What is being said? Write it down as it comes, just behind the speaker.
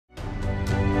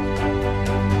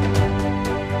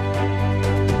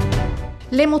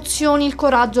Le emozioni, il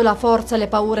coraggio, la forza e le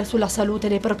paure sulla salute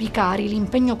dei propri cari,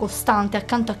 l'impegno costante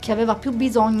accanto a chi aveva più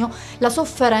bisogno, la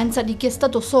sofferenza di chi è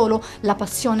stato solo, la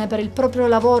passione per il proprio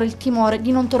lavoro, il timore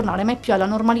di non tornare mai più alla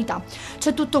normalità.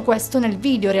 C'è tutto questo nel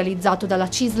video realizzato dalla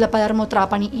Cisl Palermo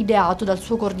Trapani, ideato dal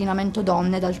suo coordinamento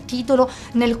donne, dal titolo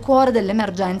 "Nel cuore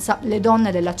dell'emergenza, le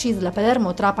donne della Cisl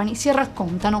Palermo Trapani si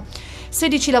raccontano".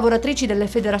 16 lavoratrici delle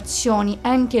federazioni,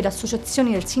 enti ed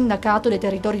associazioni del sindacato dei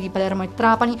territori di Palermo e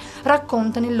Trapani raccontano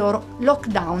il loro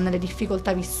lockdown, le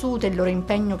difficoltà vissute, il loro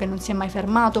impegno che non si è mai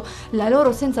fermato, le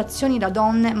loro sensazioni da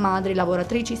donne, madri,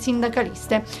 lavoratrici,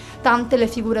 sindacaliste. Tante le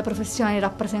figure professionali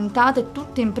rappresentate,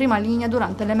 tutte in prima linea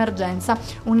durante l'emergenza: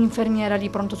 un'infermiera di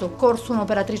pronto soccorso,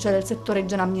 un'operatrice del settore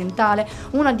igiene ambientale,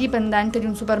 una dipendente di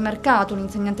un supermercato, un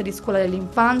insegnante di scuola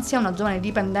dell'infanzia, una giovane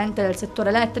dipendente del settore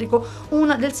elettrico,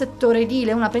 una del settore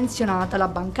edile, una pensionata, la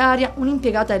bancaria,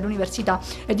 un'impiegata dell'università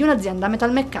e di un'azienda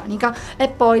metalmeccanica, e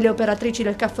poi le operatrici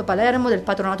del CAF Palermo, del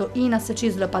patronato INAS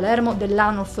Cisl Palermo,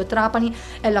 dell'ANOLF Trapani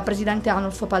e la presidente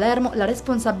ANOLF Palermo, la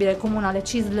responsabile comunale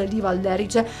Cisl di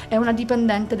Valderice e una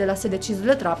dipendente della sede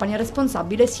Cisl Trapani e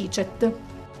responsabile SICET.